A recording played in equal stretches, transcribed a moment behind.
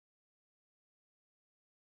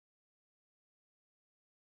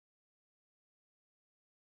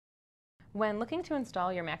When looking to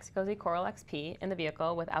install your Maxi-Cosi Coral XP in the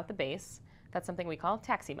vehicle without the base, that's something we call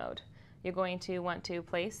taxi mode. You're going to want to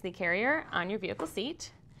place the carrier on your vehicle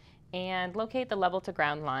seat and locate the level to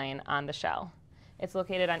ground line on the shell. It's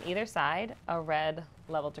located on either side, a red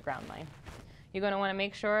level to ground line. You're going to want to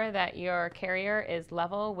make sure that your carrier is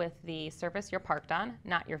level with the surface you're parked on,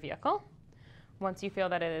 not your vehicle. Once you feel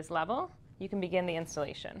that it is level, you can begin the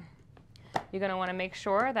installation. You're going to want to make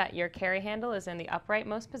sure that your carry handle is in the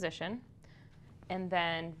uprightmost position, and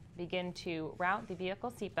then begin to route the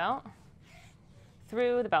vehicle seatbelt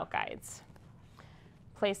through the belt guides,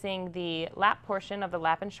 placing the lap portion of the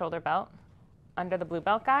lap and shoulder belt under the blue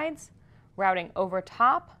belt guides, routing over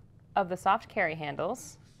top of the soft carry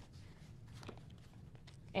handles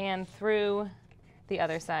and through the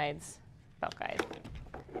other side's belt guide,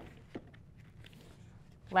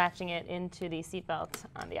 latching it into the seatbelt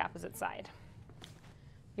on the opposite side.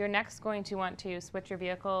 You're next going to want to switch your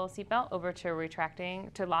vehicle seatbelt over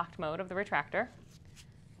to locked mode of the retractor,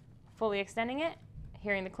 fully extending it,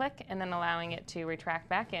 hearing the click, and then allowing it to retract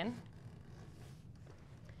back in.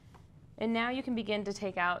 And now you can begin to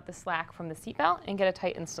take out the slack from the seatbelt and get a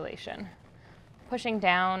tight installation. Pushing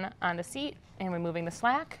down on the seat and removing the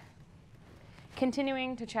slack,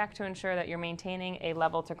 continuing to check to ensure that you're maintaining a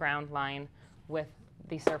level to ground line with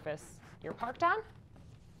the surface you're parked on.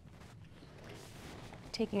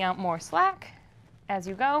 Taking out more slack as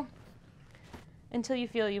you go until you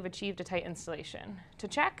feel you've achieved a tight installation. To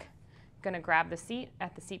check, going to grab the seat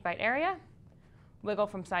at the seat bite area, wiggle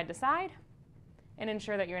from side to side, and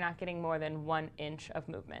ensure that you're not getting more than 1 inch of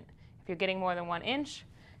movement. If you're getting more than 1 inch,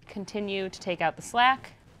 continue to take out the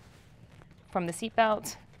slack from the seat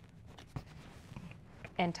belt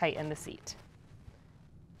and tighten the seat.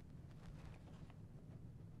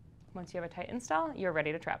 Once you have a tight install, you're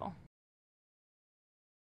ready to travel.